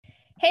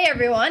Hey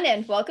everyone,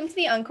 and welcome to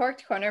the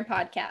Uncorked Corner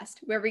podcast,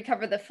 where we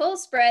cover the full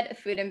spread of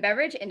food and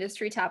beverage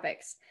industry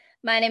topics.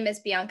 My name is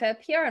Bianca,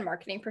 PR and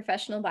marketing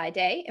professional by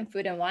day and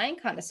food and wine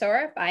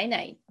connoisseur by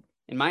night.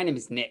 And my name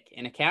is Nick,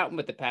 an accountant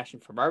with a passion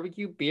for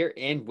barbecue, beer,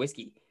 and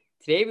whiskey.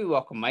 Today we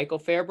welcome Michael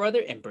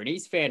Fairbrother and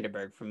Berniece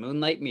Berg from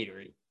Moonlight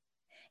Meadery.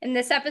 In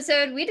this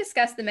episode, we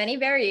discuss the many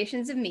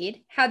variations of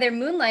mead, how their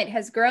Moonlight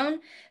has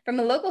grown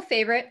from a local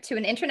favorite to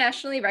an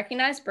internationally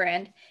recognized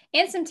brand,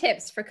 and some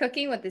tips for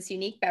cooking with this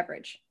unique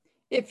beverage.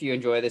 If you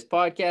enjoy this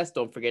podcast,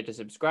 don't forget to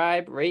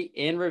subscribe, rate,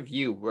 and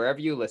review wherever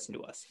you listen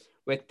to us.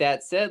 With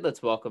that said,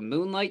 let's welcome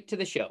Moonlight to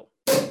the show.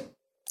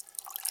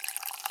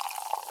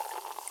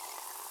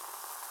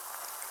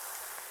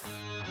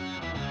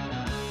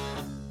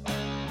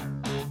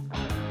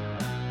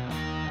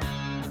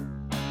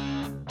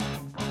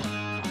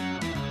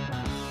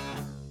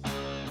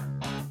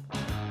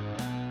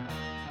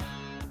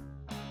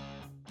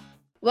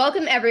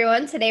 Welcome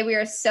everyone. Today we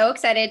are so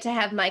excited to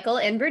have Michael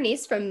and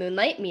Berniece from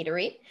Moonlight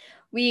Meadery.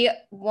 We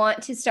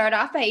want to start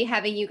off by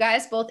having you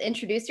guys both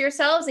introduce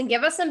yourselves and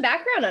give us some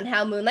background on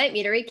how Moonlight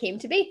Meadery came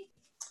to be.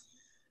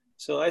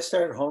 So I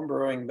started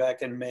homebrewing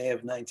back in May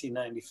of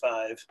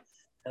 1995,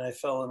 and I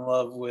fell in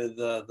love with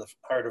the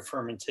art of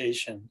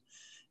fermentation.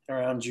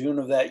 Around June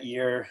of that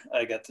year,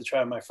 I got to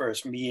try my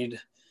first mead,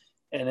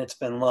 and it's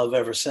been love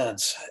ever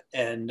since.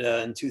 And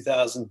in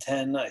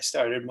 2010, I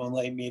started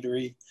Moonlight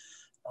Meadery.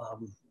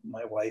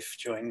 My wife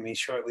joined me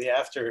shortly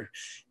after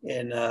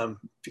in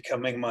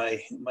becoming my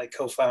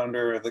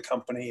co-founder of the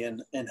company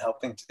and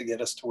helping to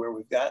get us to where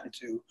we've gotten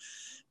to.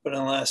 But in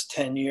the last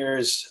 10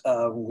 years,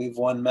 we've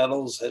won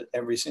medals at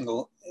every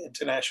single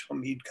international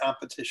mead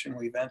competition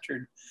we've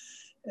entered.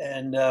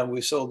 And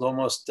we've sold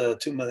almost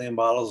 2 million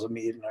bottles of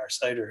mead in our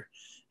cider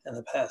in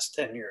the past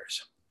 10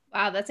 years.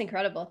 Wow, that's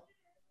incredible.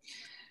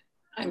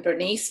 I'm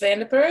Berniece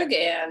Berg,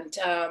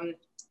 and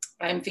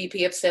I'm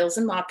VP of Sales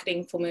and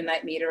Marketing for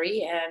Moonlight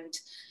Meadery. And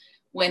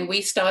when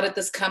we started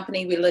this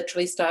company, we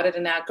literally started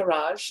in our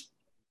garage.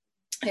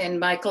 And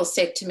Michael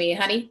said to me,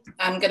 honey,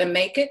 I'm going to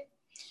make it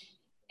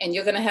and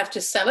you're going to have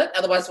to sell it.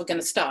 Otherwise, we're going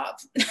to starve.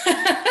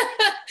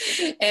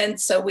 And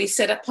so we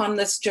set upon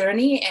this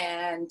journey,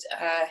 and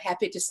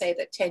happy to say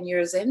that 10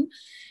 years in,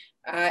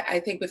 I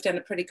think we've done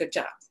a pretty good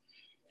job.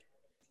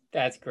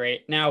 That's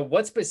great. Now,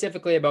 what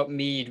specifically about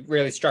mead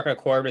really struck a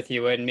chord with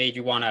you and made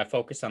you want to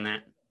focus on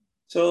that?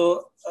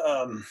 So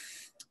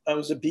I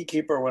was a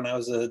beekeeper when I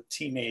was a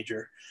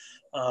teenager.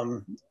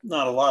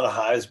 Not a lot of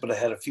hives, but I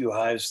had a few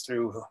hives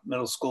through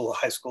middle school,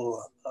 high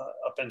school,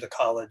 up into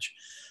college.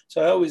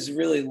 So I always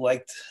really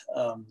liked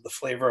the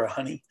flavor of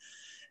honey.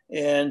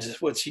 And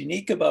what's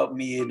unique about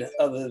mead,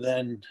 other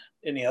than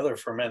any other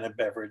fermented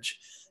beverage,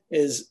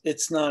 is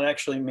it's not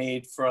actually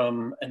made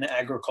from an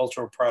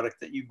agricultural product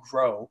that you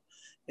grow.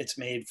 It's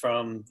made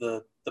from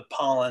the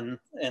pollen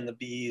and the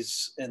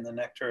bees and the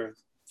nectar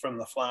from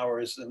the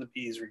flowers and the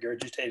bees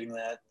regurgitating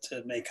that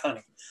to make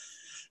honey.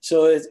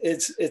 So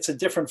it's a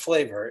different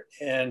flavor.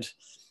 And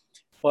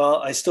while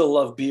I still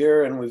love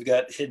beer, and we've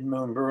got Hidden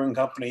Moon Brewing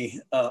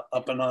Company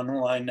up and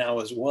online now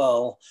as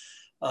well,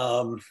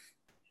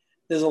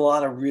 there's a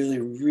lot of really,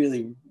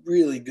 really,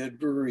 really good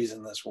breweries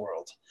in this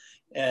world.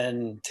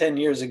 And 10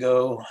 years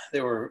ago,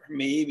 there were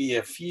maybe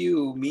a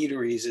few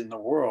meaderies in the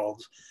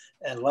world,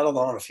 and let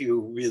alone a few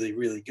really,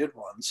 really good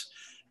ones.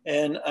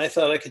 And I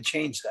thought I could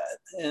change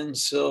that. And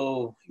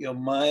so,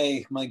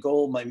 my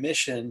goal, my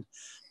mission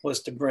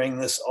was to bring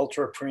this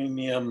ultra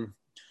premium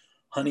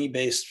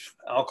honey-based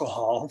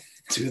alcohol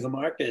to the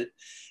market.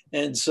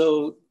 And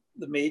so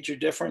the major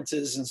difference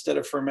is, instead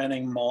of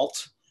fermenting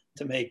malt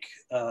to make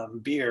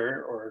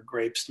beer, or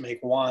grapes to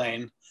make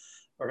wine,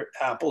 or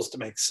apples to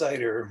make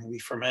cider, we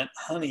ferment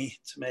honey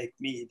to make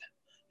mead.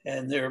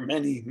 And there are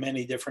many,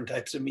 many different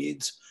types of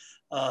meads.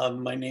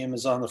 My name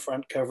is on the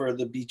front cover of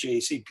the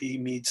BJCP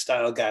Mead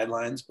Style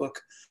Guidelines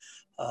book.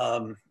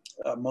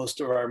 Most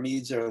of our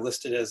meads are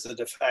listed as the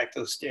de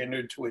facto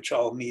standard to which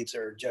all meads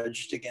are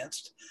judged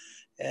against.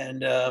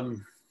 And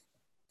I've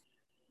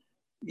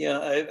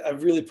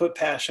really put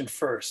passion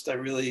first.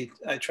 I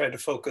try to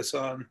focus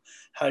on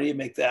how do you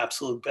make the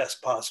absolute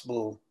best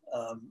possible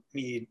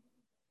mead,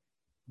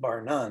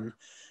 bar none,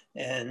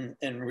 and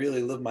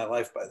really live my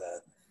life by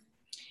that.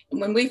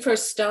 When we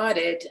first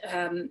started,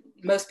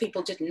 most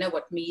people didn't know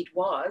what mead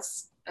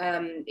was.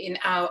 In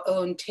our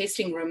own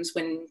tasting rooms,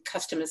 when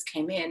customers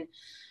came in,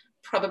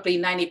 probably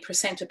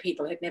 90% of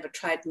people had never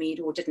tried mead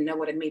or didn't know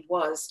what a mead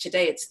was.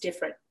 Today, it's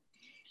different.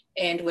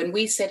 And when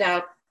we set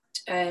out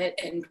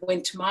and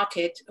went to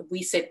market,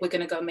 we said we're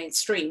going to go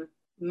mainstream.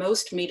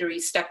 Most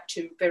meaderies stuck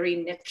to very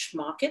niche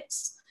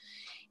markets,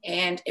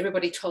 and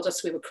everybody told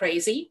us we were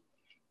crazy.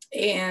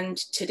 And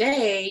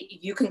today,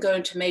 you can go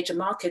into major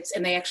markets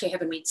and they actually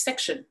have a mead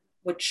section,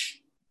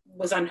 which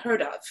was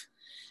unheard of.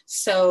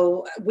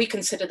 So we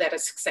consider that a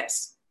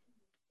success.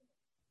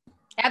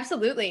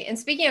 Absolutely. And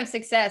speaking of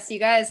success, you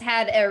guys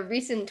had a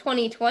recent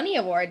 2020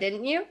 award,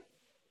 didn't you?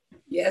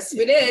 Yes,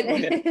 we did.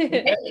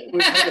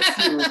 We've had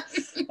a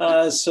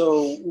few.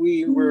 So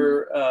we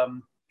were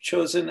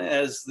chosen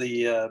as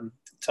the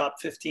top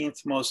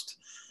 15th most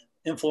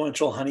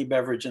influential honey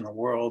beverage in the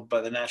world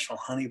by the National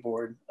Honey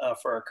Board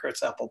for our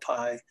Kurtz apple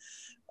pie.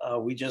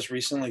 We just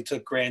recently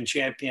took grand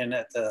champion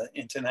at the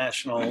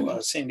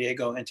international San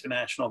Diego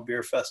International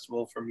Beer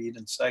Festival for mead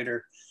and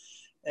cider.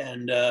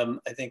 And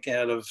I think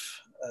out of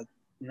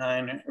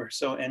 9 or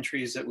so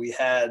entries that we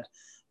had,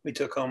 we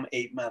took home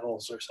 8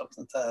 medals or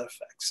something to that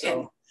effect.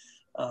 So,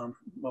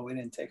 well, we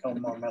didn't take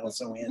home more medals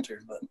than we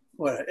entered, but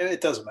whatever, it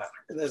doesn't matter.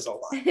 There's a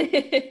lot.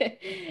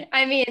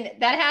 I mean,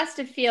 that has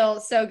to feel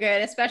so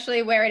good,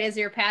 especially where it is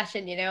your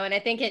passion, you know, and I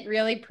think it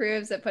really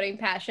proves that putting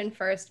passion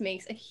first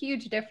makes a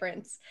huge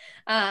difference.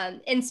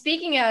 And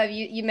speaking of,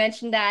 you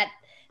mentioned that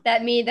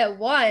mead that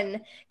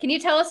won. Can you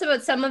tell us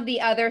about some of the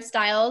other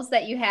styles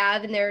that you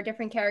have and their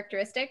different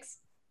characteristics?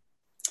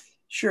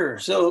 Sure.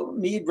 So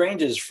mead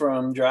ranges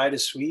from dry to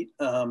sweet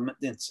and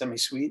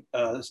semi-sweet.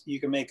 You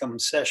can make them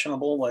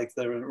sessionable, like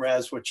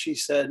the What She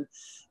Said.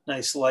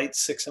 Nice light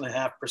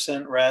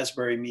 6.5%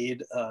 raspberry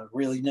mead.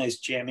 Really nice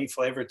jammy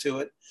flavor to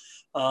it.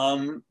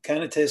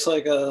 Kind of tastes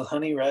like a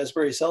honey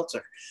raspberry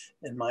seltzer,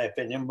 in my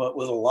opinion, but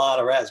with a lot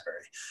of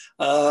raspberry.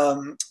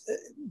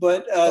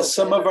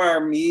 Some of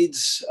our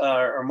meads,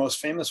 our most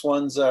famous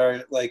ones,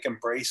 are like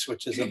Embrace,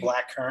 which is a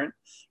black currant,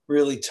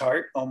 really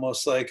tart,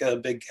 almost like a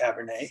big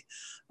Cabernet.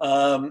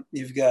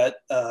 You've got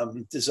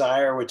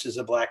Desire, which is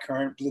a black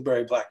currant,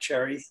 blueberry black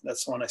cherry.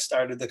 That's the one I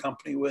started the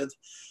company with.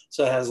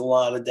 So it has a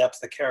lot of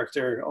depth of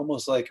character,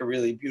 almost like a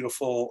really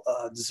beautiful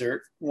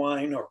dessert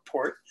wine or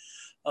port.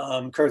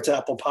 Kurtz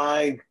apple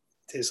pie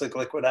tastes like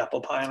liquid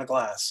apple pie in a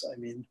glass. I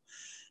mean,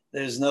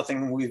 there's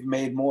nothing we've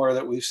made more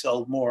that we've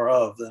sold more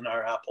of than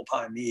our apple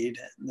pie mead.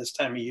 And this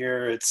time of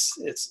year,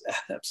 it's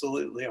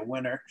absolutely a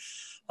winner.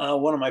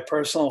 One of my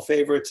personal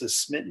favorites is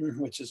Smitten,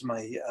 which is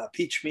my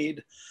peach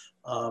mead.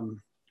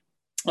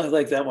 I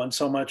like that one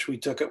so much. We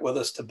took it with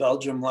us to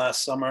Belgium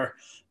last summer,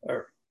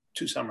 or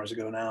 2 summers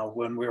ago now,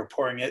 when we were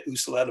pouring at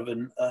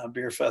Oosteleden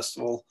Beer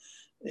Festival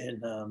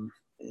in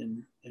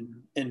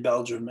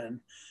Belgium. And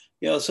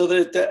you know,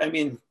 so I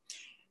mean,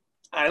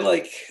 I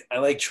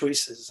like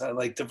choices. I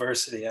like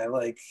diversity. I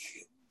like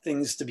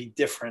things to be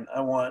different.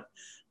 I want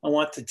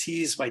to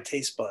tease my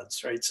taste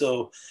buds, right?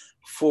 So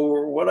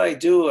for what I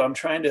do, I'm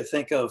trying to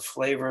think of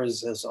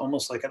flavors as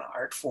almost like an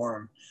art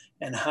form.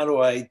 And how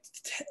do I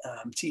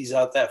tease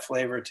out that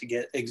flavor to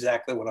get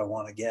exactly what I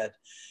want to get?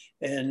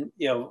 And,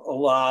 you know, a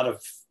lot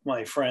of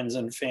my friends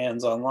and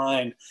fans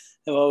online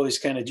have always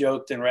kind of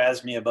joked and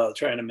razzed me about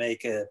trying to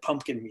make a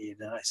pumpkin mead.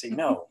 And I say,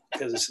 no,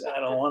 because I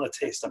don't want to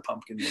taste a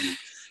pumpkin mead,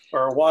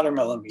 or a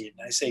watermelon mead.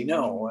 And I say,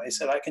 no. I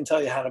said, I can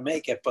tell you how to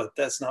make it, but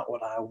that's not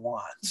what I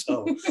want.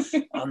 So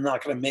I'm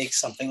not going to make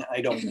something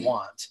I don't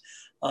want.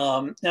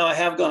 Now I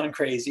have gone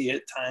crazy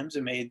at times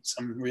and made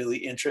some really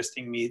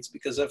interesting meads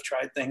because I've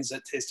tried things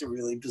that tasted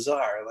really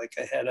bizarre. Like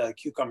I had a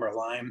cucumber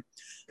lime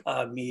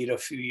mead a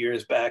few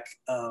years back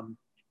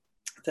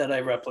that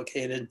I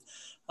replicated.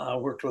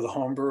 Worked with a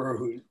home brewer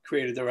who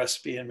created the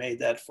recipe and made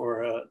that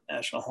for a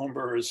National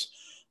Homebrewers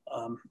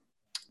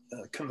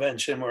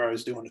convention where I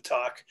was doing a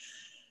talk.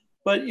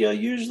 But you know,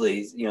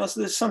 usually, you know,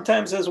 so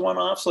sometimes there's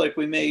one-offs. Like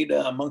we made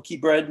monkey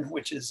bread,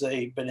 which is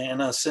a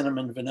banana,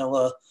 cinnamon,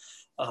 vanilla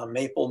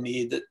maple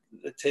mead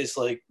that tastes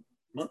like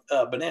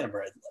banana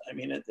bread. I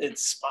mean,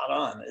 it's spot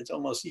on. It's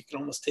almost, you can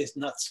almost taste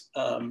nuts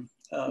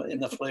in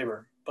the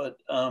flavor. But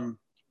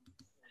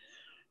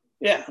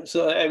yeah,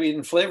 so I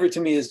mean, flavor to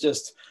me is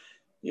just,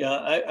 you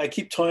know, I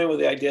keep toying with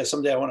the idea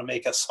someday I want to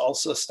make a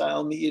salsa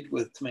style mead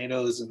with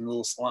tomatoes and a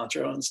little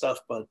cilantro and stuff,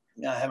 but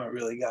yeah, I haven't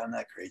really gotten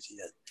that crazy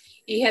yet.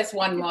 He has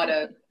one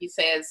motto. He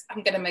says,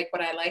 I'm going to make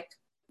what I like.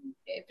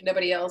 If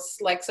nobody else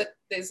likes it,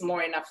 there's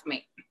more enough for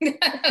me.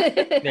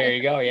 There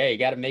you go. Yeah, you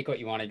got to make what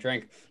you want to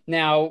drink.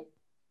 Now,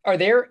 are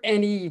there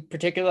any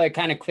particular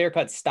kind of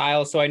clear-cut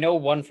styles? So I know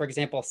one, for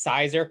example,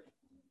 Sizer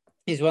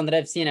is one that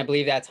I've seen. I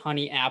believe that's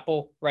honey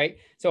apple, right?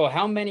 So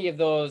how many of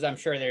those? I'm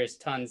sure there's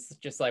tons,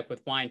 just like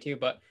with wine too,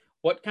 but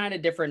what kind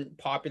of different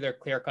popular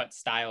clear-cut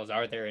styles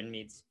are there in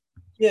meads?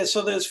 Yeah,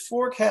 so there's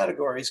 4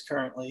 categories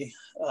currently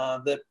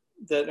that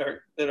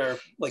are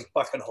like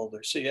bucket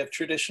holders. So you have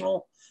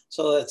traditional,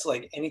 so that's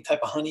like any type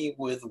of honey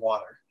with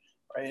water,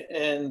 right?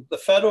 And the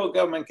federal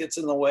government gets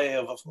in the way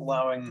of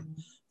allowing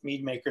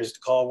mead makers to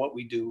call what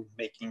we do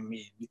making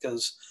mead,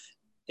 because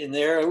in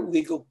their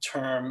legal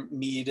term,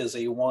 mead is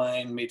a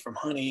wine made from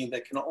honey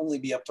that can only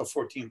be up to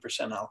 14%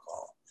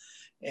 alcohol.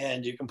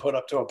 And you can put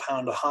up to a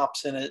pound of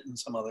hops in it and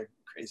some other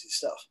crazy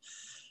stuff.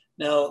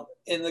 Now,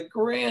 in the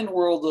grand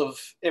world of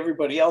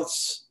everybody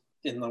else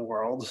in the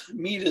world,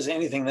 mead is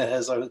anything that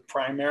has a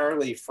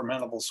primarily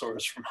fermentable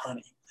source from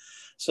honey.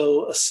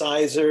 So a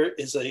Sizer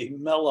is a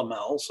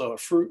melomel, so a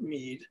fruit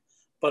mead,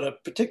 but a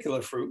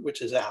particular fruit,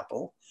 which is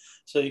apple.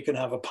 So you can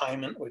have a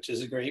Pyment, which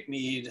is a grape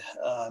mead,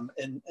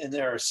 and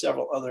there are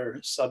several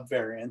other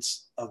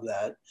subvariants of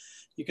that.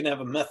 You can have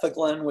a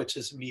Methaglen, which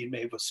is a mead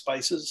made with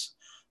spices.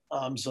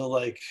 So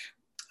like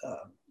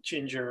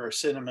ginger or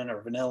cinnamon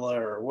or vanilla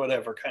or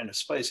whatever kind of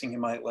spicing you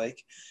might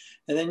like.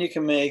 And then you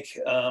can make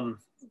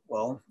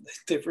well,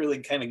 they've really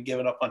kind of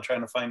given up on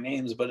trying to find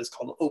names, but it's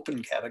called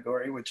open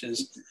category, which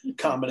is a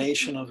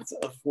combination of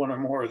one or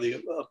more of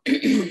the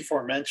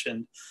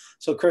aforementioned.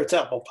 So Kurt's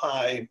apple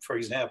pie, for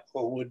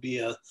example, would be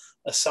a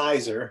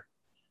sizer,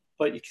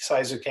 but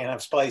sizer can't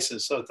have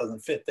spices, so it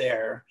doesn't fit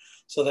there.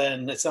 So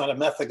then it's not a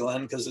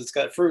metheglin because it's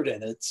got fruit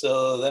in it.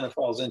 So then it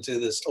falls into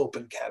this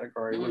open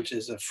category, which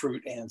is a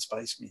fruit and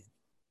spice mead.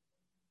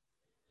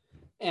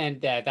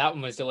 And that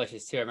one was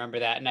delicious too. I remember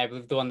that. And I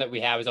believe the one that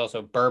we have is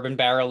also bourbon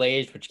barrel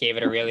aged, which gave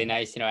it a really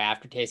nice,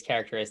 aftertaste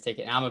characteristic.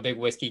 And I'm a big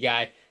whiskey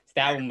guy. So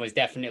that one was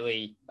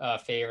definitely a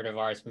favorite of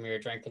ours when we were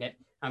drinking it.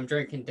 I'm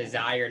drinking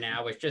Desire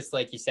now, which, just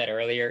like you said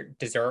earlier,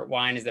 dessert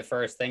wine is the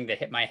first thing that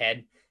hit my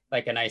head,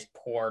 like a nice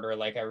port or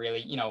like a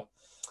really,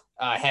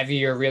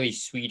 heavier, really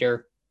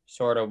sweeter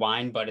sort of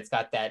wine, but it's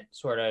got that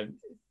sort of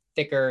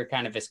thicker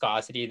kind of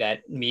viscosity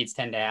that meads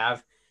tend to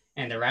have.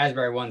 And the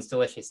raspberry one's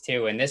delicious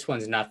too. And this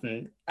one's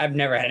nothing, I've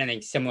never had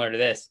anything similar to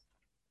this.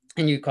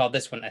 And you call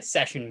this one a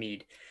session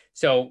mead.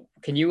 So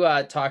can you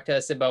talk to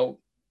us about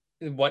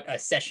what a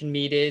session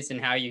mead is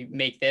and how you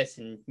make this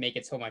and make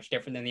it so much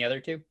different than the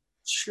other two?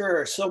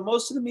 Sure. So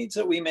most of the meads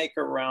that we make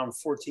are around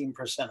 14%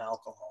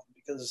 alcohol,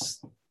 because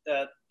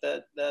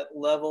that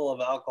level of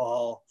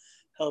alcohol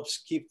helps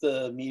keep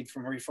the mead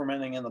from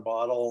re-fermenting in the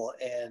bottle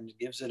and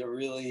gives it a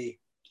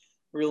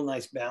real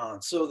nice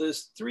balance. So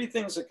there's three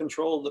things that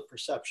control the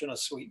perception of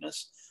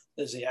sweetness.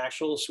 There's the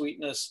actual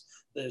sweetness,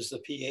 there's the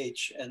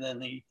pH, and then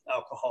the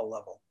alcohol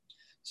level.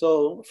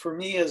 So for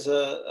me as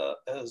a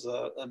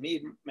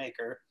mead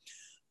maker,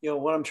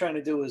 what I'm trying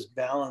to do is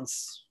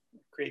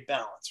create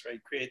balance,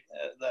 right? Create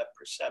that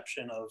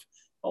perception of,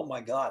 oh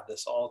my God,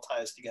 this all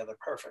ties together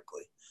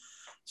perfectly.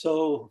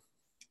 So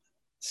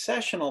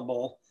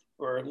sessionable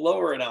or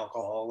lower in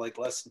alcohol, like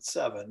less than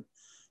 7,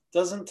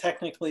 doesn't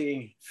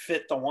technically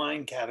fit the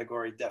wine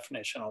category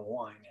definition of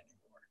wine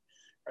anymore,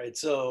 right?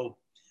 So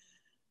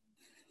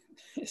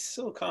it's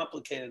so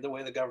complicated the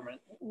way the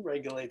government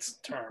regulates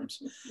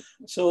terms.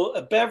 So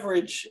a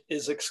beverage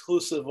is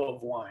exclusive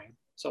of wine.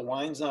 So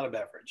wine's not a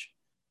beverage,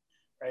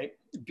 right?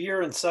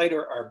 Beer and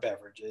cider are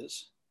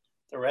beverages.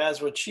 The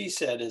Raz, what she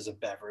said, is a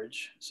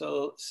beverage.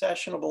 So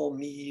sessionable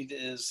mead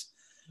is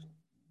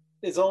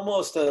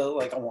almost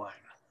like a wine,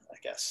 I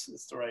guess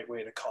is the right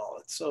way to call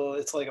it. So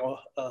it's like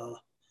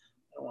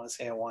I don't want to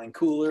say a wine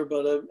cooler,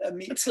 but a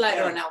mead. It's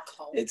lighter on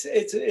alcohol.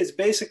 It's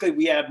basically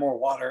we add more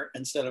water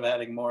instead of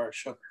adding more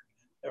sugar,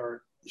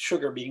 or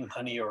sugar being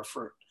honey or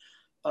fruit.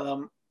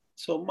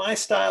 So my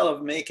style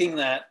of making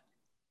that,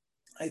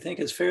 I think,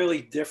 is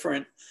fairly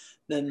different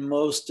than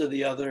most of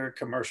the other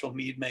commercial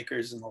mead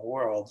makers in the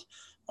world.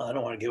 I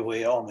don't want to give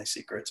away all my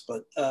secrets,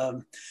 but I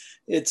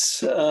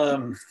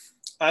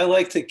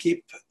like to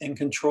keep in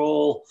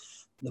control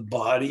the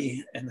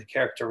body and the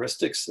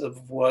characteristics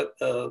of what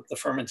the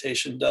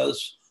fermentation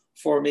does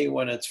for me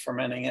when it's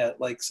fermenting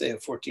at, like, say, a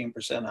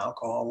 14%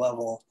 alcohol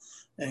level,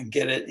 and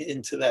get it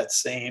into that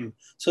same,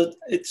 so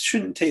it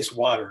shouldn't taste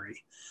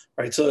watery,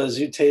 right? So as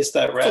you taste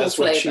that ras,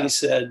 what she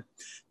said,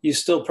 you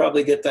still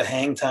probably get the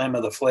hang time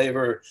of the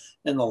flavor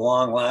and the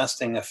long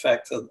lasting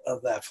effect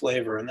of that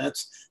flavor. And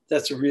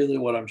that's really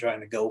what I'm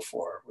trying to go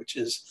for, which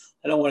is,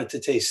 I don't want it to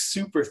taste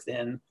super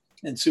thin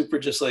and super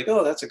just like,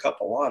 oh, that's a cup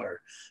of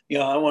water.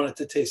 I want it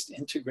to taste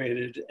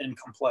integrated and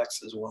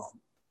complex as well.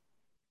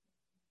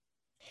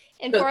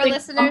 And for our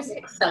listeners,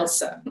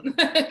 salsa.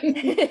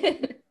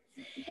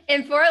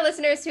 And for our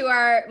listeners who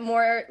are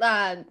more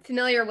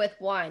familiar with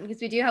wine,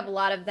 because we do have a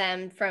lot of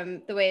them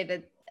from the way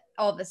that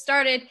all of this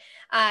started,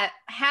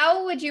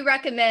 how would you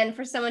recommend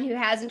for someone who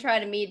hasn't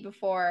tried a mead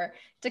before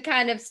to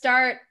kind of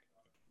start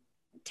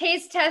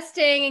taste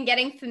testing and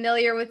getting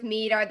familiar with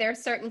mead? Are there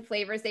certain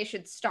flavors they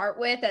should start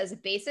with as a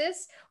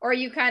basis, or are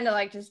you kind of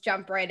like just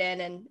jump right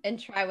in and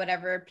try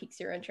whatever piques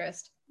your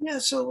interest? Yeah,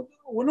 so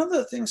one of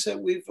the things that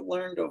we've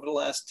learned over the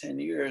last 10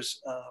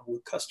 years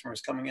with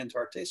customers coming into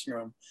our tasting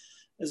room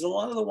is a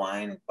lot of the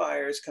wine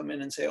buyers come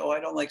in and say, oh,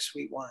 I don't like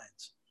sweet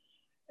wines.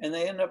 And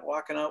they end up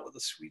walking out with the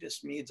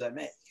sweetest meads I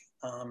make,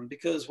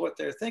 because what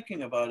they're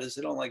thinking about is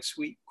they don't like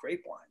sweet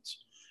grape wines,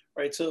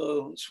 right?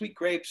 So sweet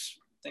grapes,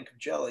 think of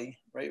jelly,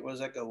 right? What does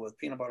that go with?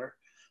 Peanut butter.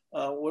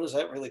 What does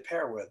that really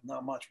pair with?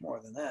 Not much more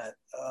than that.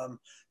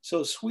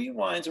 So sweet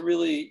wines are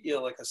really,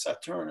 like a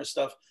Sauterne or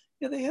stuff.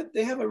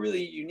 They have a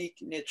really unique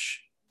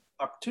niche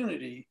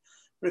opportunity.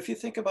 But if you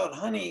think about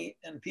honey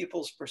and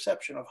people's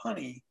perception of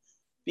honey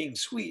being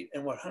sweet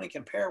and what honey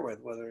can pair with,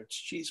 whether it's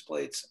cheese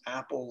plates,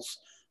 apples,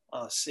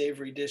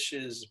 savory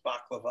dishes,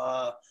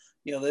 baklava,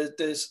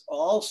 there's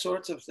all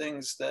sorts of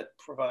things that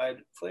provide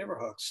flavor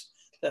hooks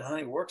that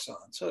honey works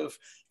on. So if,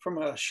 from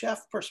a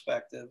chef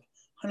perspective,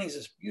 honey is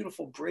this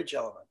beautiful bridge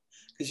element,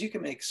 because you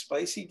can make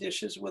spicy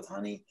dishes with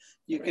honey.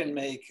 You can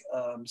make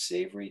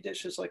savory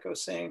dishes, like I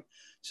was saying.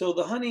 So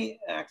the honey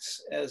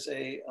acts as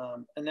a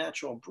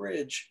natural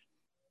bridge.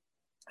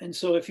 And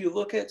so if you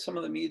look at some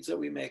of the meads that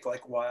we make,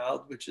 like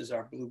Wild, which is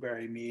our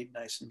blueberry mead,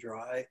 nice and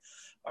dry,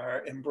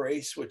 our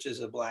Embrace, which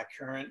is a black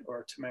currant,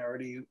 or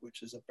Temerity,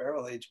 which is a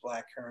barrel-aged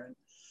black currant,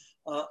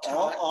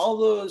 All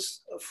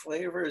those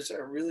flavors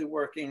are really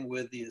working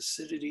with the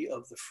acidity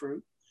of the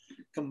fruit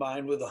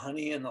combined with the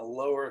honey and the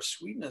lower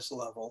sweetness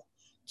level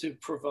to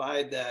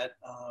provide that,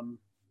 I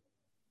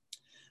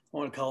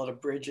want to call it a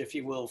bridge, if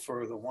you will,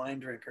 for the wine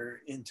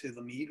drinker into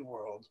the mead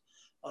world.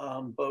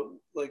 But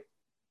like,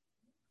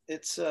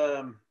 it's,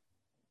 I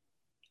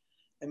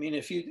mean,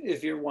 if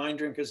your wine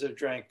drinkers have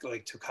drank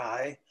like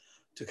Tokai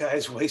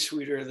is way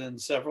sweeter than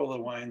several of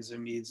the wines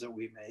and meads that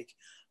we make.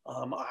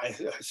 I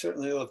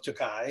certainly love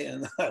Tokai,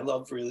 and I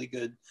love really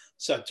good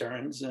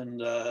Sauternes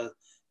and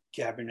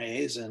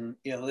Cabernets, and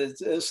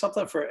there's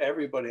something for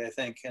everybody, I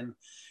think.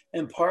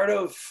 And part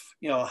of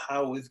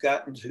how we've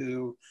gotten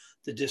to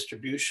the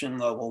distribution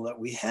level that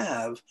we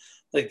have,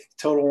 like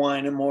Total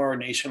Wine and More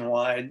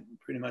nationwide,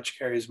 pretty much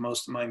carries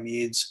most of my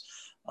meads.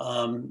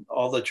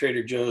 All the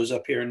Trader Joe's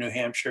up here in New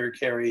Hampshire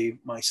carry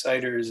my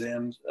ciders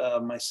and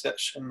my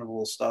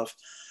sessionable stuff.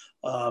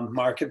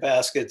 Market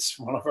Basket's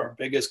one of our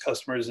biggest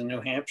customers in New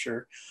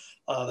Hampshire.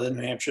 The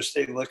New Hampshire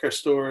State Liquor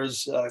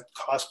Stores,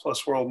 Cost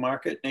Plus World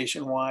Market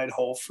nationwide,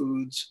 Whole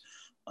Foods,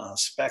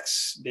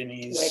 Specs,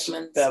 Berniece,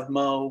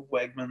 Bevmo,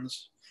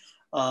 Wegmans.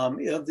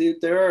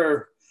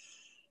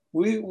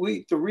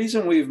 The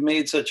reason we've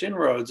made such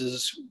inroads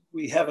is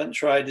we haven't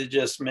tried to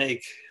just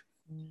make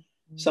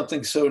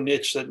something so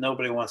niche that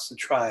nobody wants to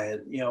try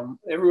it.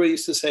 Everybody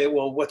used to say,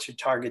 well, what's your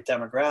target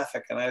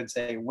demographic? And I would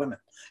say women,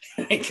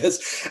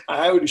 because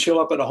I would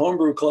show up at a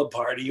homebrew club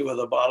party with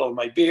a bottle of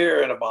my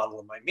beer and a bottle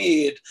of my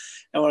mead.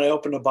 And when I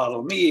opened a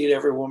bottle of mead,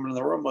 every woman in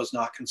the room was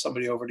knocking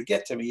somebody over to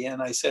get to me.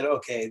 And I said,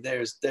 okay,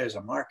 there's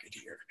a market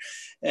here.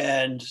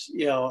 And,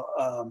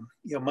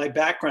 my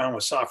background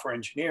was software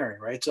engineering,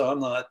 right? So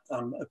I'm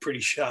a pretty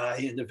shy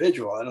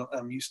individual.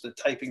 I'm used to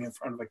typing in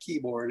front of a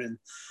keyboard and,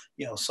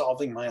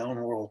 solving my own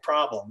world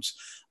problems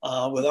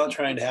without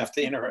trying to have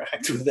to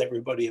interact with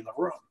everybody in the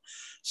room.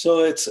 So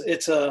it's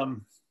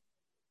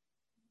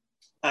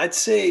I'd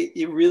say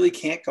you really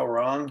can't go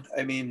wrong.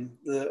 I mean,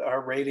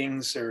 our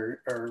ratings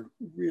are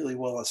really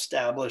well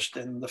established,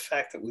 and the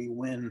fact that we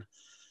win,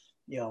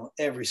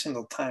 every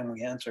single time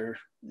we enter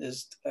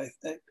is,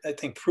 I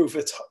think, proof.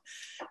 It's,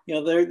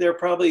 there are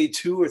probably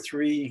 2 or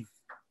 3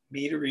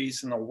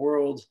 meaderies in the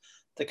world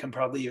that can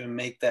probably even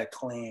make that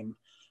claim.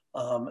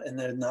 And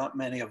there are not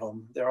many of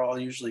them. They're all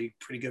usually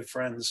pretty good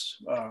friends.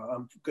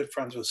 I'm good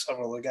friends with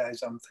several of the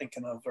guys I'm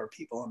thinking of, or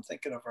people I'm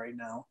thinking of right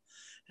now.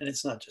 And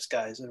it's not just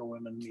guys, that are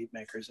women mead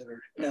makers that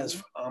are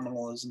as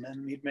phenomenal as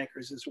men mead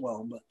makers as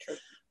well. But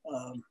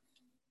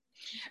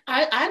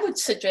I would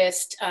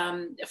suggest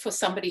for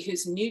somebody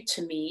who's new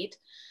to mead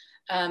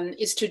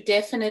is to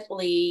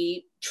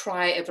definitely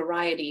try a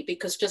variety,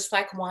 because just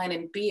like wine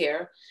and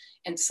beer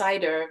and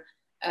cider,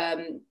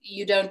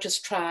 you don't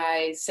just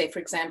try, say, for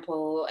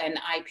example, an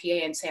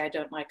IPA and say, I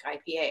don't like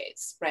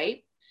IPAs,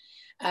 right?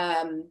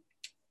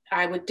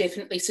 I would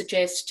definitely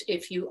suggest,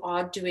 if you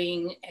are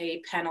doing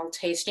a panel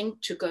tasting,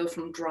 to go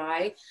from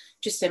dry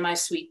to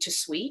semi-sweet to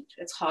sweet.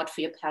 It's hard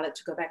for your palate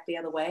to go back the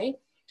other way.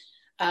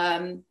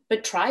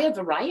 But try a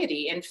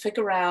variety and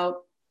figure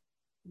out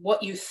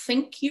what you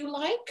think you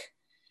like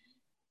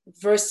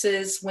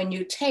versus when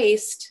you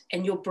taste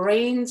and your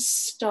brain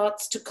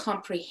starts to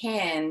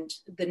comprehend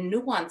the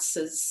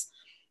nuances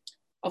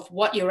of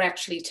what you're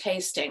actually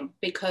tasting.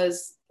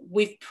 Because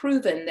we've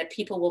proven that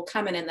people will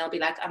come in and they'll be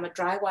like, I'm a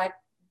dry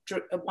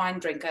wine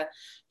drinker,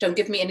 don't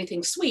give me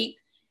anything sweet.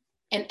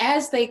 And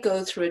as they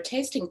go through a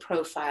tasting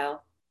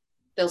profile,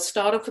 they'll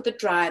start off with the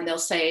dry and they'll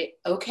say,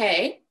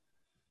 okay,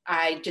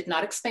 I did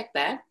not expect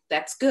that,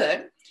 that's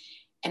good.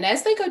 And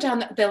as they go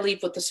down, they'll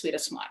leave with the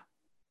sweetest one,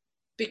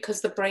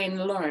 because the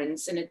brain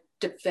learns and it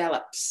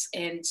develops.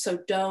 And so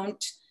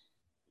don't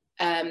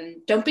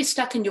be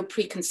stuck in your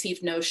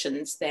preconceived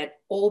notions that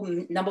all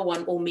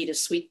mead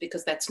is sweet,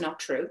 because that's not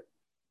true.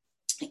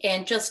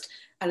 And just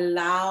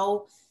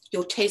allow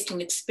your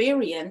tasting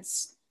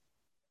experience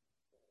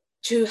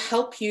to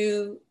help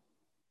you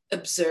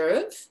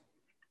observe,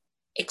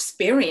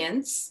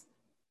 experience,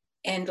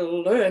 and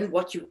learn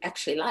what you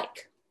actually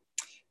like.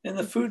 And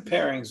the food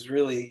pairings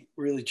really,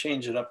 really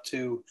change it up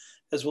too,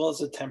 as well as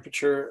the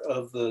temperature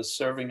of the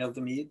serving of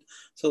the mead.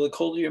 So the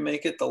colder you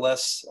make it, the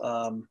less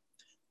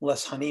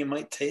honey you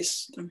might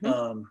taste.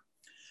 Mm-hmm.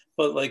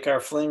 But like our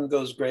flame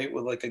goes great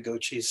with like a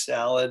goat cheese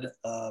salad.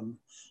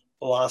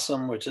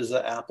 Blossom, which is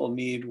an apple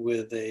mead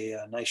with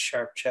a nice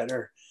sharp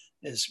cheddar,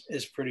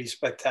 is pretty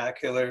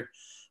spectacular.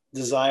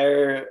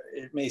 Desire,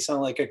 it may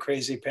sound like a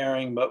crazy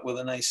pairing, but with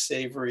a nice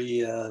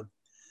savory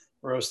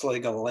roast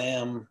leg of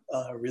lamb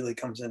really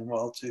comes in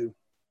well too.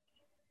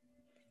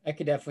 I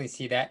could definitely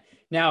see that.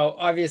 Now,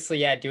 obviously,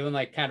 yeah, doing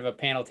like kind of a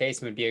panel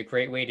tasting would be a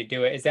great way to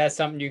do it. Is that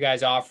something you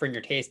guys offer in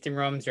your tasting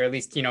rooms, or at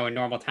least, in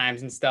normal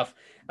times and stuff,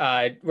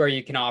 where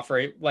you can offer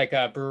it, like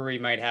a brewery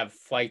might have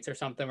flights or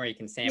something where you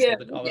can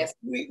sample all yes,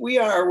 we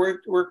are.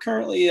 We're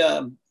currently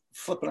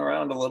flipping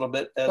around a little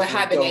bit as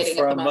we go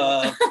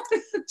from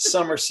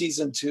summer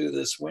season to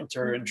this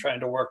winter, and trying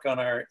to work on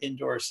our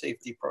indoor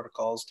safety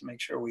protocols to make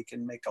sure we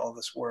can make all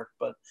this work.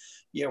 But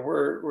yeah,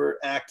 we're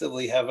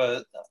actively have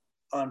a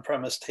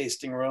on-premise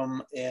tasting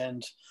room,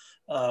 and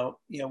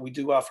we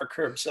do offer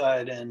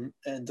curbside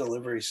and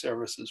delivery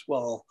service as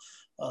well.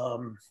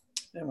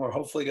 And we're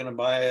hopefully going to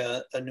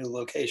buy a new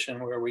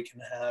location where we can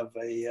have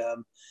a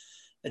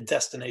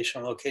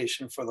destination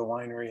location for the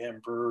winery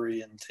and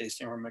brewery and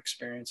tasting room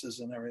experiences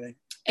and everything.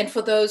 And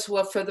for those who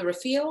are further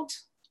afield,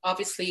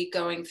 obviously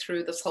going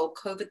through this whole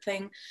COVID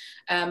thing,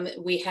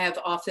 we have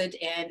offered,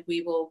 and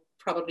we will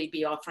probably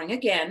be offering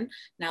again,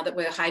 now that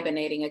we're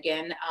hibernating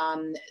again,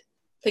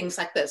 things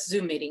like this,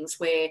 Zoom meetings,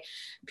 where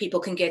people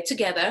can get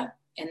together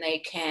and they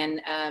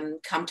can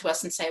come to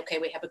us and say, okay,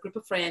 we have a group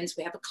of friends,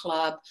 we have a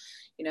club,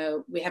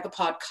 we have a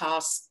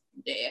podcast,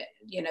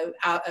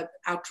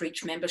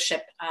 outreach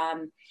membership,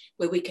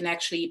 where we can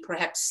actually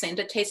perhaps send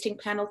a tasting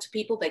panel to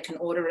people. They can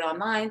order it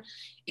online,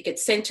 it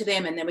gets sent to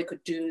them, and then we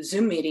could do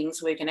Zoom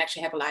meetings where we can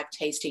actually have a live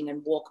tasting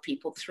and walk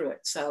people through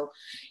it. So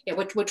yeah,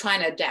 we're trying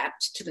to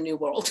adapt to the new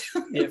world.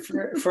 Yeah,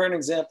 for an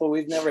example,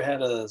 we've never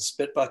had a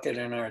spit bucket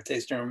in our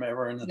tasting room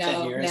ever in the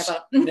 10 years.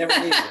 Never.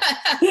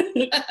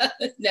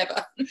 Never.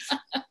 Never.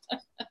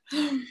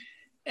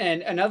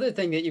 And another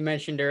thing that you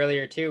mentioned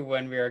earlier too,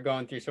 when we were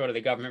going through sort of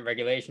the government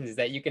regulations, is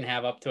that you can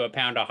have up to a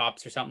pound of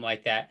hops or something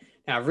like that.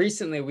 Now,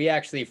 recently, we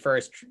actually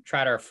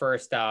tried our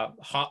first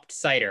hopped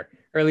cider,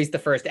 or at least the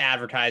first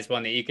advertised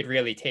one that you could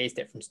really taste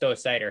it from Stowe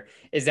Cider.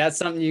 Is that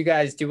something you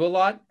guys do a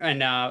lot?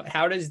 And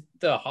how does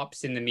the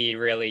hops in the mead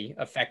really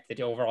affect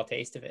the overall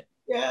taste of it?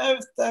 Yeah,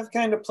 I've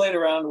kind of played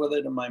around with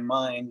it in my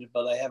mind,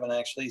 but I haven't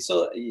actually.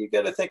 So you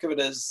got to think of it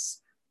as,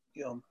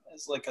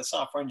 as like a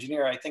software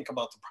engineer, I think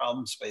about the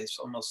problem space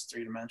almost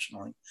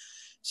three-dimensionally.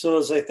 So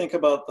as I think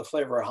about the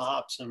flavor of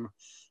hops and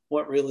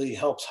what really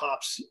helps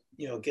hops,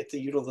 get the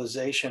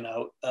utilization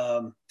out,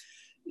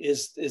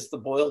 is the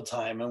boil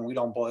time. And we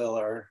don't boil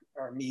our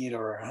mead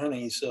or our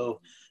honey, so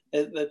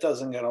that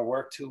doesn't gonna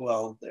work too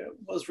well. I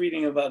was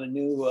reading about a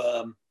new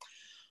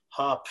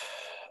hop,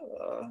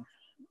 I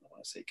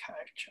want to say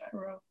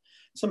Cairo,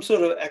 some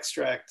sort of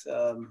extract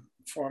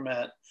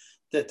format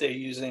that they're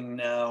using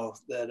now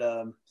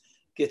that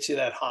gets you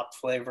that hop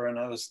flavor. And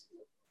I was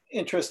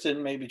interested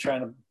in maybe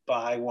trying to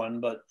buy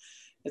one, but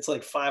it's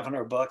like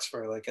 $500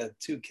 for like a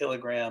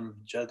 2-kilogram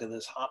jug of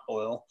this hop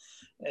oil.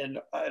 And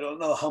I don't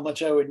know how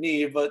much I would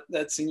need, but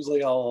that seems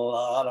like a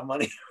lot of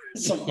money.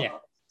 Yeah.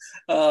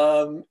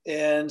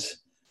 And,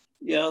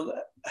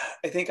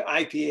 I think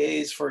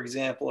IPAs, for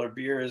example, or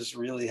beers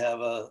really have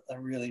a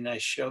really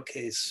nice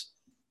showcase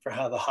for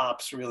how the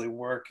hops really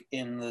work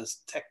in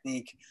this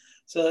technique.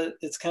 So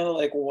it's kind of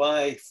like,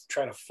 why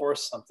try to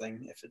force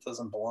something if it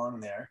doesn't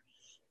belong there?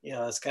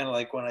 It's kind of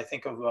like when I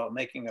think about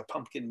making a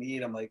pumpkin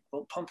mead, I'm like,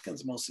 well,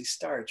 pumpkin's mostly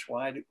starch.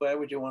 Why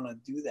would you want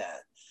to do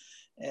that?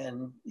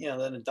 And,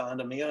 then it dawned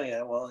on me, oh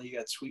yeah, well, you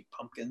got sweet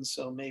pumpkins,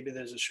 so maybe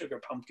there's a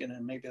sugar pumpkin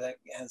and maybe that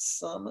has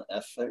some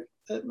effort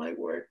that might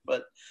work,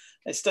 but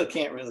I still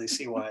can't really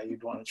see why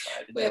you'd want to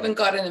try to do it. We haven't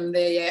gotten them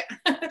there yet,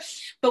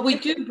 but we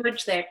do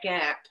bridge that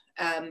gap.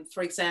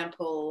 For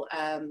example,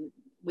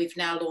 we've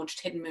now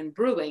launched Hidden Moon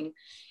Brewing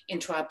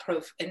into our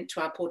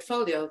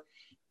portfolio,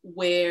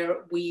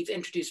 where we've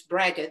introduced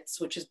braggots,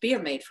 which is beer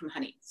made from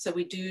honey. So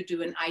we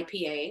do an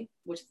IPA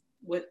with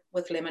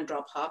lemon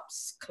drop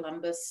hops,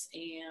 Columbus,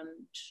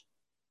 and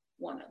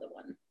one other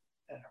one.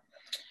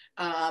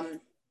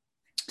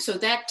 So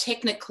that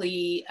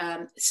technically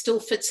still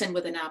fits in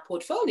within our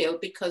portfolio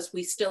because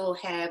we still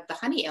have the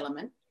honey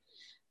element,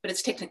 but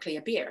it's technically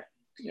a beer.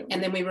 Yeah,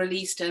 and then we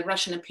released a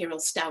Russian Imperial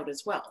Stout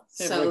as well.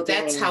 Yeah, so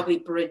that's how we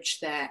bridge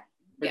that.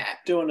 We're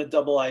doing a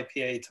double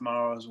IPA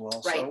tomorrow as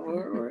well. Right.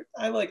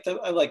 So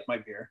I like my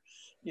beer.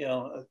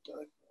 I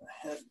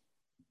had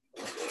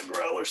a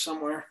growler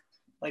somewhere.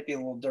 Might be a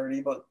little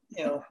dirty, but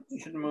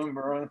Hidden Moon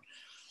Brewing.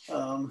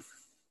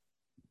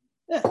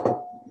 Yeah.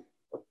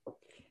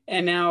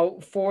 And now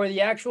for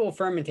the actual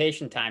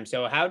fermentation time.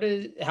 So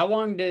how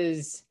long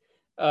does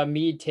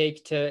mead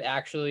take to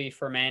actually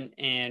ferment,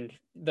 and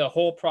the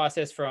whole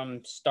process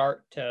from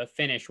start to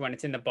finish when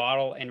it's in the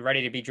bottle and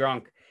ready to be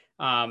drunk?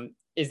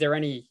 Is there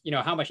any,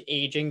 how much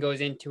aging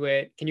goes into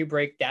it? Can you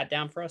break that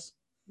down for us?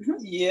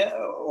 Yeah,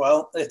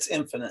 well, it's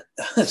infinite.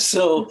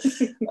 So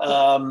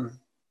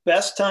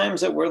best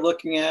times that we're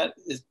looking at,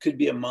 it could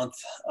be a month.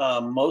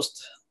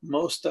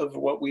 Most of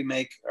what we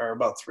make are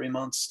about 3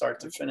 months start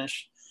to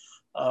finish.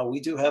 We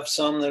do have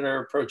some that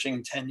are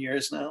approaching 10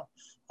 years now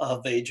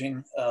of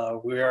aging.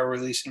 We are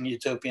releasing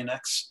Utopian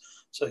X.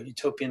 So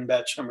Utopian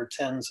batch number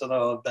 10, so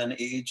that'll have been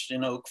aged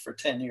in oak for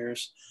 10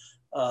 years.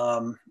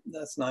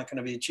 That's not going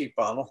to be a cheap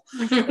bottle.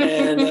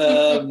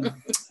 And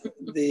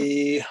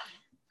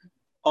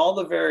all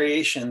the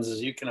variations,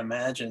 as you can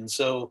imagine.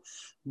 So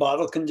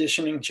bottle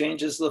conditioning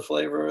changes the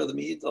flavor of the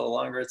mead. The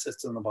longer it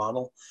sits in the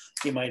bottle,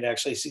 you might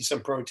actually see some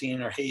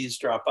protein or haze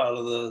drop out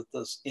of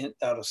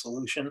out of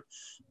solution.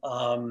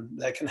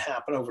 That can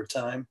happen over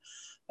time.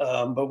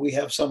 But we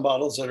have some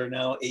bottles that are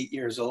now 8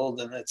 years old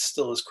and it's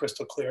still as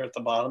crystal clear at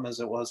the bottom as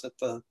it was at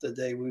the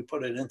day we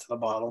put it into the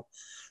bottle.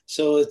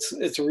 So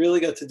it's really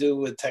got to do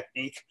with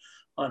technique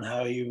on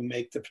how you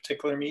make the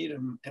particular mead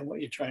and what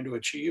you're trying to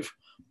achieve.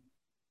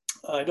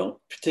 I don't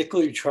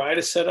particularly try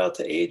to set out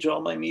to age all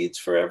my meads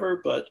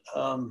forever, but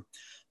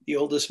The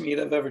oldest mead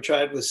I've ever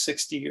tried was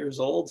 60 years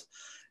old.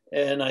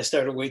 And I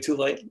started way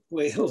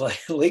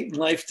late in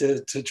life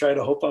to try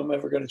to hope I'm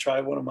ever going to try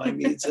one of my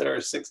meads that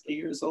are 60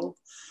 years old.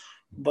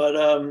 But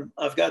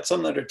I've got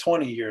some that are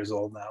 20 years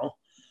old now.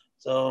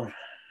 So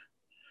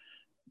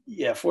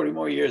yeah, 40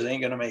 more years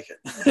ain't going to make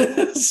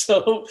it.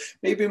 So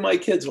maybe my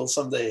kids will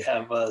someday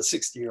have a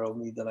 60-year-old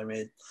mead that I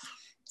made.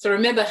 So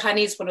remember,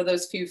 honey is one of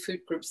those few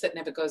food groups that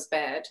never goes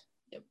bad.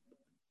 Yep.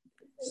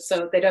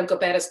 So they don't go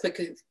bad as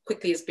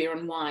quickly as beer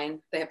and wine.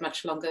 They have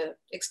much longer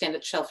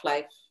extended shelf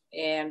life.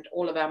 And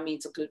all of our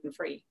meads are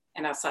gluten-free,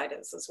 and our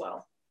ciders as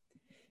well.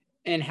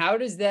 And how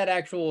does that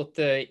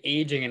the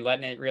aging and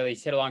letting it really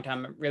sit a long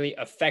time really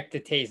affect the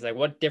taste? Like,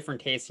 what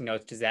different tasting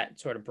notes does that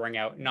sort of bring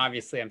out? And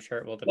obviously, I'm sure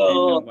it will depend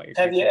on what you're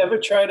Have you ever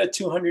tried a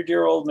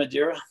 200-year-old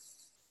Madeira?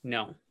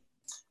 No.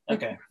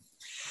 Okay.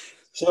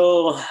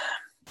 So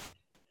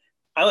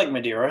I like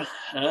Madeira.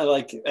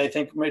 I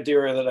think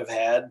Madeira that I've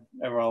had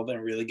have all been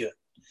really good.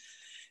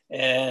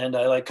 And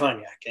I like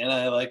cognac, and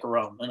I like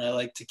rum, and I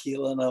like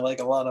tequila, and I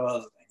like a lot of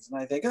other things. And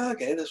I think, oh,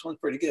 okay, this one's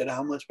pretty good.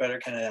 How much better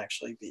can it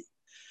actually be?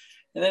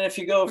 And then if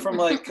you go from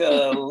like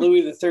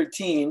Louis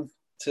XIII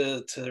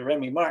to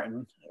Remy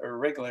Martin or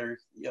regular,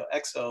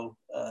 XO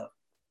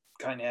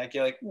cognac,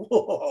 you're like,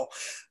 whoa,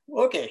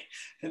 okay.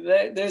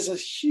 There's a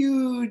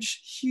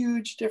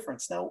huge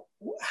difference. Now,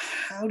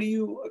 how do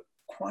you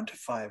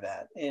quantify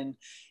that? And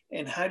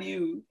how do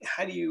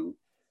you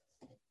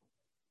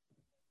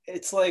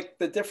it's like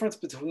the difference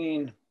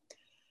between,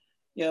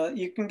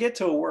 you can get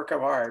to a work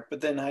of art, but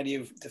then how do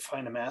you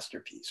define a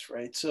masterpiece,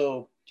 right?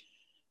 So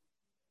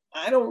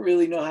I don't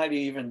really know how to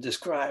even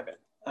describe it.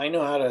 I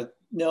know how to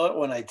know it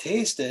when I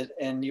taste it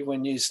and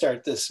when you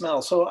start to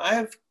smell. So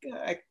I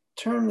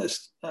coined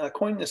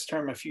this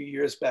term a few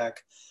years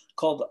back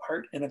called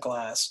art in a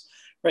glass,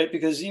 right?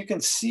 Because you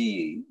can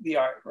see the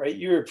art, right?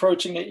 You're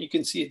approaching it, you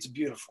can see it's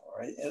beautiful,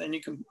 right? And then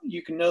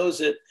you can nose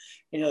it,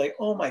 and you're like,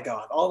 oh my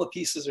God, all the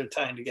pieces are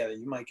tying together.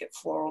 You might get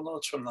floral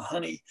notes from the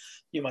honey,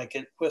 you might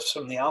get whiffs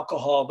from the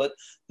alcohol, but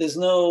there's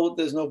no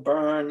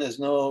burn, there's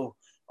no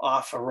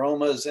off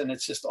aromas, and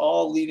it's just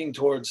all leading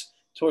towards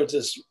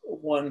this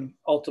one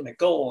ultimate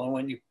goal. And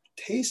when you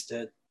taste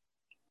it,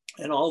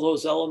 and all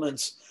those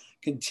elements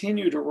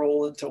continue to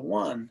roll into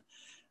one,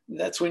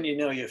 that's when you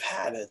know you've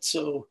had it.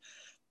 So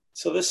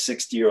this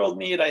 60-year-old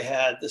mead I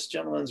had, this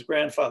gentleman's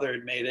grandfather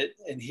had made it,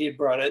 and he had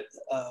brought it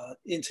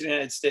into the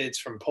United States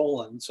from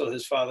Poland. So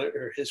his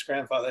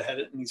grandfather had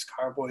it in these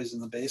carboys in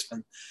the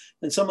basement.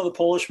 And some of the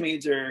Polish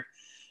meads are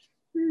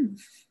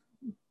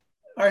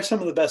some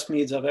of the best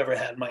meads I've ever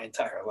had in my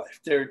entire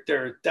life.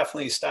 They're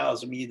definitely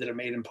styles of mead that are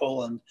made in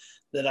Poland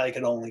that I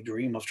could only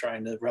dream of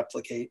trying to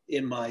replicate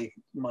in my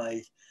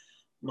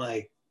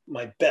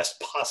best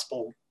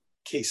possible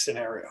case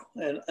scenario.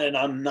 And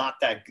I'm not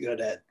that good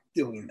at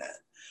doing that.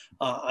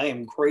 I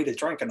am great at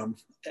drinking them,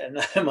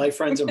 and my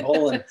friends in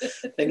Poland,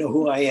 they know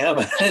who I am,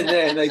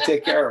 and they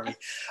take care of me.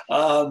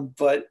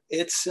 But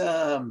it's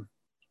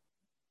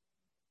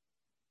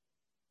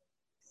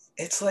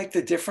like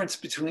the difference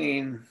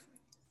between,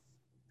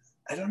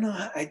 I don't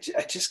know.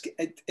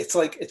 It's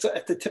like, it's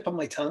at the tip of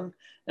my tongue,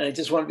 and I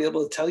just want to be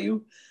able to tell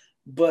you,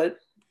 but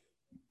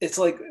it's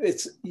like,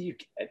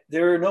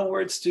 there are no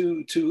words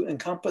to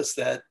encompass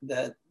that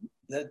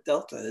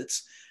delta.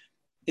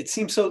 It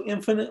seems so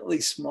infinitely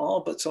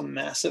small, but so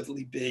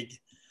massively big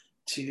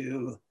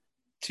to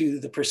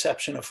the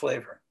perception of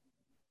flavor.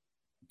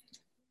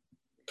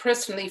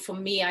 Personally, for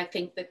me, I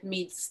think that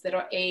meads that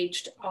are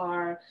aged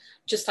are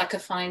just like a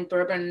fine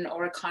bourbon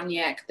or a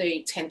cognac.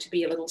 They tend to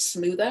be a little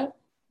smoother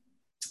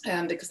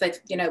because they've,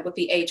 with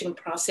the aging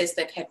process,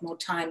 they've had more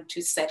time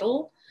to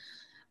settle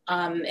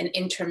and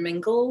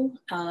intermingle.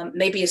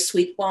 Maybe a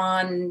sweet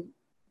one,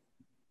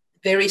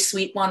 very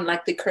sweet one,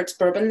 like the Kurtz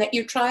bourbon that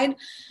you tried,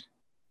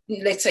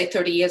 let's say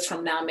 30 years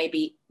from now,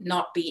 maybe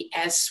not be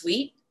as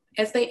sweet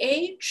as they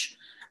age.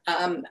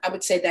 I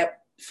would say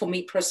that for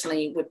me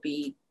personally would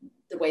be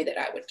the way that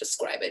I would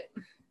describe it.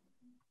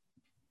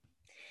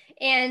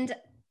 And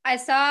I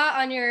saw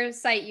on your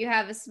site you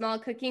have a small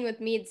cooking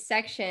with mead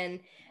section.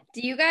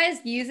 Do you guys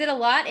use it a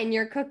lot in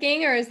your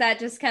cooking, or is that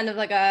just kind of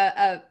like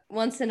a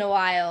once in a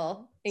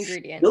while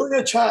ingredient? Really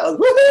good child.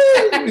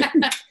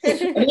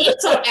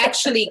 Meads are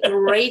actually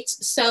great.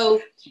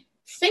 So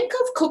think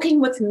of cooking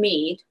with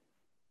mead.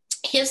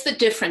 Here's the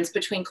difference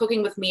between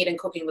cooking with mead and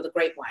cooking with a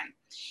grape wine.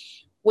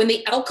 When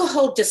the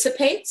alcohol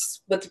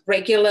dissipates with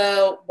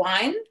regular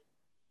wine,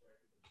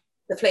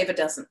 the flavor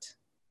doesn't.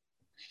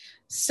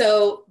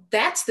 So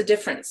that's the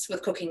difference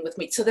with cooking with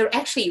mead. So they're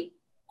actually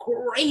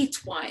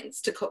great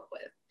wines to cook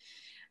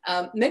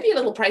with. Maybe a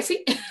little pricey,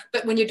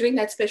 but when you're doing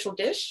that special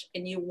dish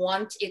and you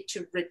want it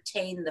to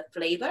retain the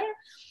flavor,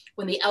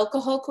 when the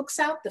alcohol cooks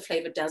out, the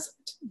flavor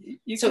doesn't.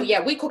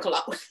 We cook a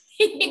lot.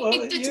 Well,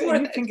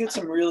 you can get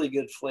some really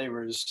good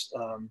flavors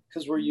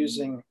because we're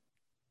using,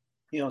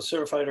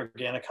 certified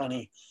organic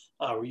honey.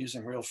 We're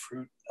using real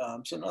fruit.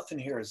 So nothing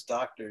here is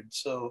doctored.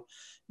 So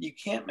you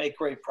can't make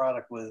great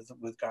product with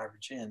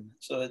garbage in.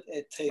 So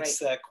it takes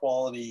that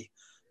quality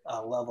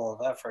level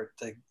of effort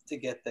to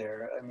get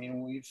there. I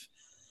mean,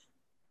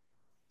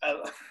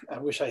 I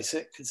wish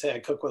could say I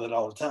cook with it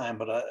all the time,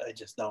 but I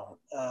just don't.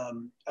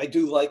 I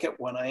do like it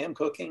when I am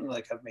cooking.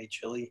 Like I've made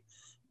chili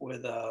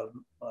with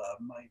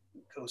my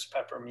ghost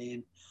pepper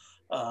mead.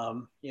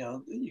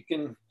 You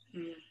can,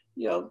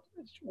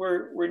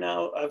 we're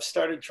now, I've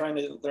started trying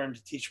to learn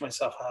to teach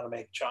myself how to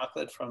make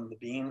chocolate from the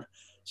bean.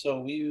 So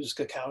we use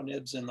cacao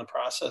nibs in the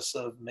process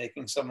of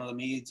making some of the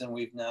meads, and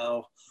we've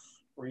now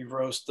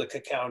re-roast the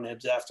cacao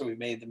nibs after we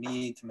made the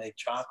mead to make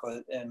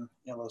chocolate, and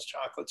those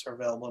chocolates are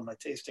available in my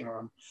tasting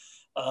room.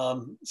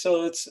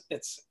 So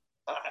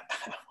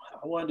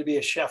I wanted to be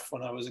a chef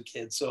when I was a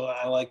kid, so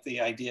I like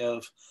the idea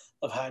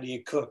of how do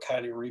you cook, how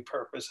do you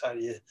repurpose, how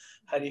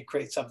do you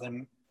create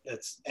something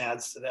that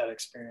adds to that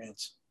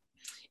experience.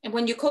 And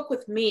when you cook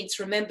with meads,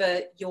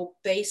 remember your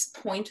base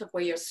point of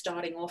where you're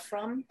starting off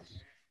from.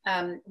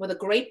 With a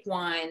grape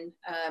wine,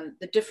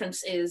 the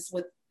difference is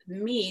with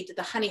mead,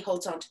 the honey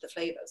holds on to the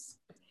flavors.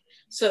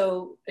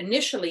 So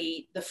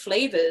initially, the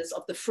flavors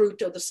of the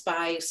fruit or the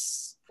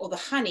spice or the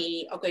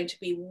honey are going to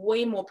be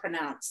way more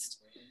pronounced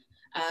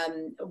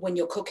when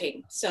you're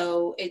cooking.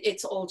 So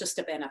it's all just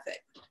a benefit.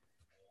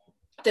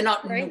 They're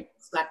not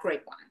like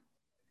grape wine.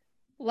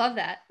 Love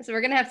that. So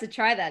we're going to have to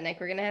try that, Nick.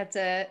 We're going to have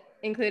to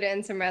include it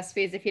in some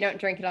recipes if you don't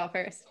drink it all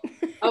first.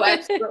 Oh,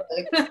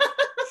 absolutely.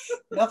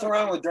 Nothing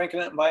wrong with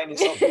drinking it and buying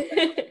yourself.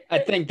 I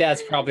think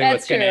that's probably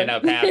what's going to end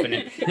up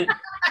happening.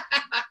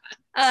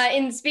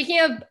 And speaking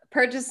of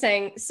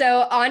purchasing,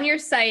 so on your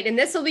site, and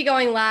this will be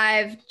going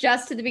live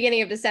just at the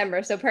beginning of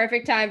December, so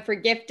perfect time for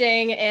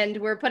gifting, and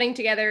we're putting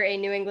together a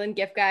New England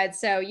gift guide.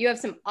 So you have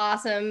some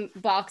awesome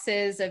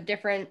boxes of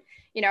different,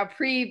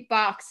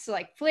 pre-boxed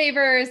like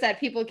flavors that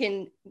people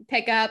can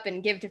pick up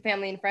and give to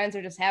family and friends,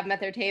 or just have them at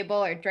their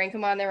table or drink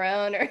them on their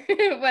own, or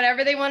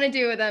whatever they want to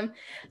do with them.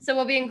 So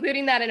we'll be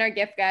including that in our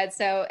gift guide.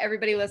 So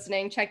everybody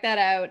listening, check that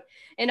out.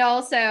 And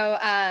also,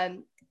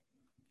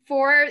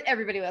 for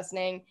everybody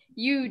listening,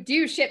 you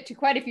do ship to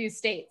quite a few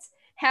states.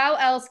 How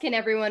else can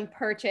everyone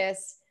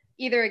purchase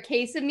either a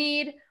case of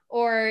mead,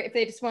 or if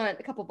they just want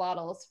a couple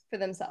bottles for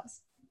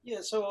themselves?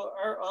 Yeah, so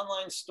our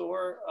online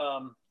store,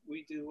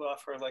 we do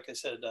offer, like I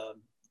said,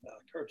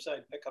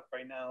 curbside pickup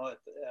right now at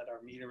our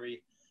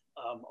Meadery.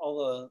 All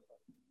the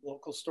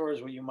local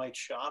stores where you might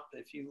shop,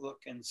 if you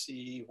look and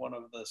see one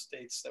of the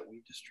states that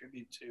we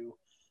distribute to,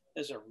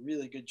 there's a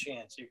really good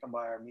chance you can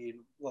buy our mead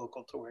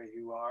local to where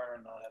you are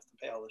and not have to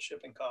pay all the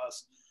shipping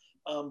costs.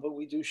 But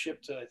we do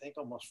ship to, I think,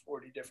 almost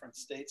 40 different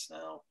states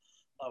now.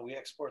 We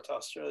export to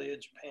Australia,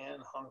 Japan,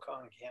 Hong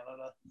Kong,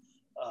 Canada.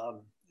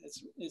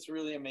 It's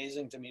really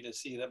amazing to me to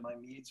see that my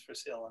mead's for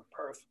sale in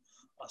Perth,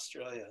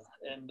 Australia.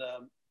 And,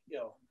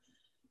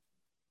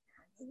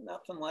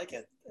 nothing like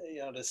it,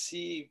 to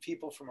see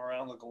people from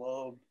around the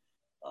globe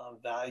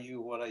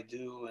value what I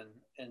do,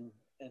 and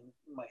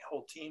my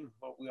whole team,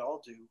 what we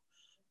all do,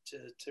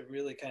 to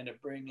really kind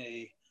of bring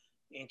a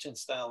ancient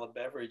style of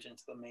beverage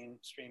into the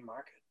mainstream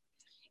market.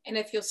 And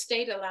if your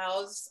state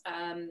allows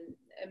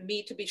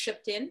mead to be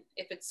shipped in,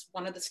 if it's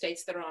one of the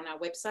states that are on our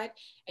website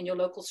and your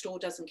local store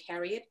doesn't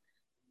carry it,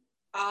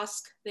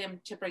 ask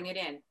them to bring it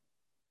in.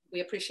 We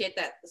appreciate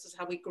that. This is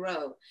how we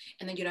grow.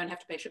 And then you don't have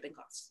to pay shipping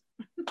costs.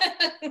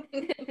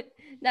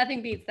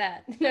 Nothing beats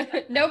that.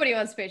 Nobody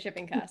wants to pay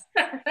shipping costs.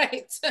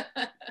 Right.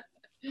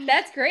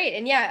 That's great.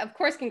 And yeah, of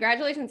course,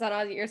 congratulations on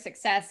all your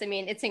success. I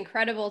mean, it's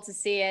incredible to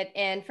see it.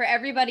 And for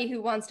everybody who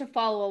wants to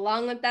follow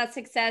along with that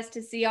success,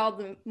 to see all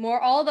the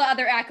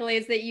other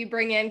accolades that you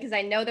bring in, because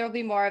I know there'll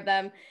be more of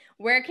them,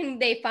 where can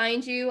they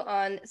find you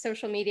on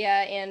social media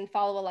and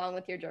follow along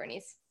with your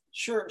journeys?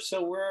 Sure.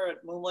 So we're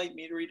at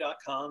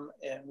moonlightmeadery.com,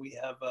 and we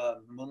have a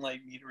Moonlight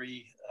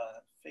Meadery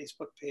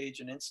Facebook page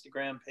and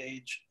Instagram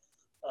page.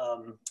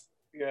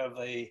 We have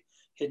a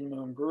Hidden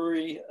Moon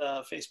Brewery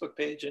Facebook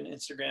page and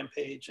Instagram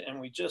page,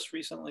 and we just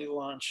recently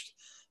launched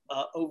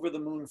Over the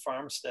Moon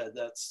Farmstead.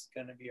 That's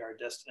going to be our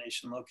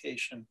destination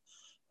location,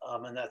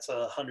 and that's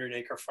a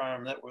 100-acre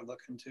farm that we're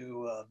looking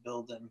to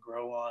build and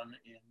grow on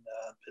in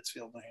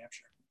Pittsfield, New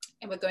Hampshire.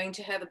 And we're going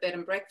to have a bed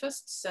and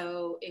breakfast.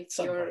 So if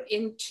you're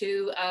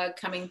into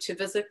coming to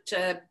visit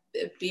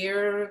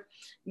beer,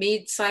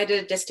 mead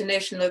cider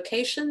destination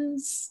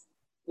locations,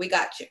 we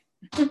got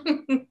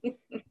you.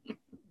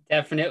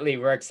 Definitely.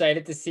 We're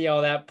excited to see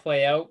all that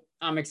play out.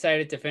 I'm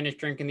excited to finish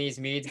drinking these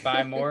meads,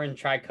 buy more, and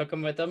try cook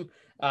them with them.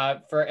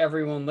 For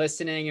everyone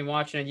listening and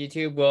watching on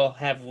YouTube, we'll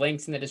have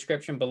links in the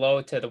description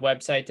below to the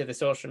website, to the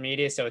social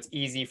media, so it's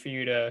easy for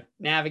you to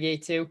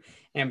navigate to.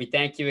 And we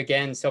thank you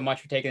again so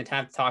much for taking the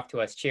time to talk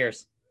to us.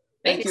 Cheers.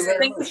 Thank you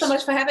so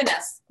much for having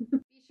us. Be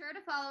sure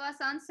to follow us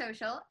on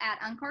social at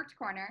Uncorked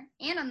Corner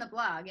and on the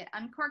blog at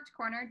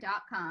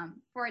uncorkedcorner.com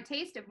for a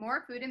taste of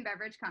more food and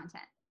beverage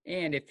content.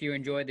 And if you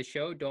enjoyed the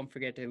show, don't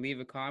forget to leave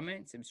a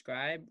comment,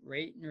 subscribe,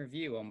 rate, and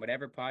review on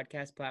whatever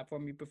podcast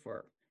platform you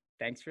prefer.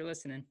 Thanks for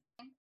listening.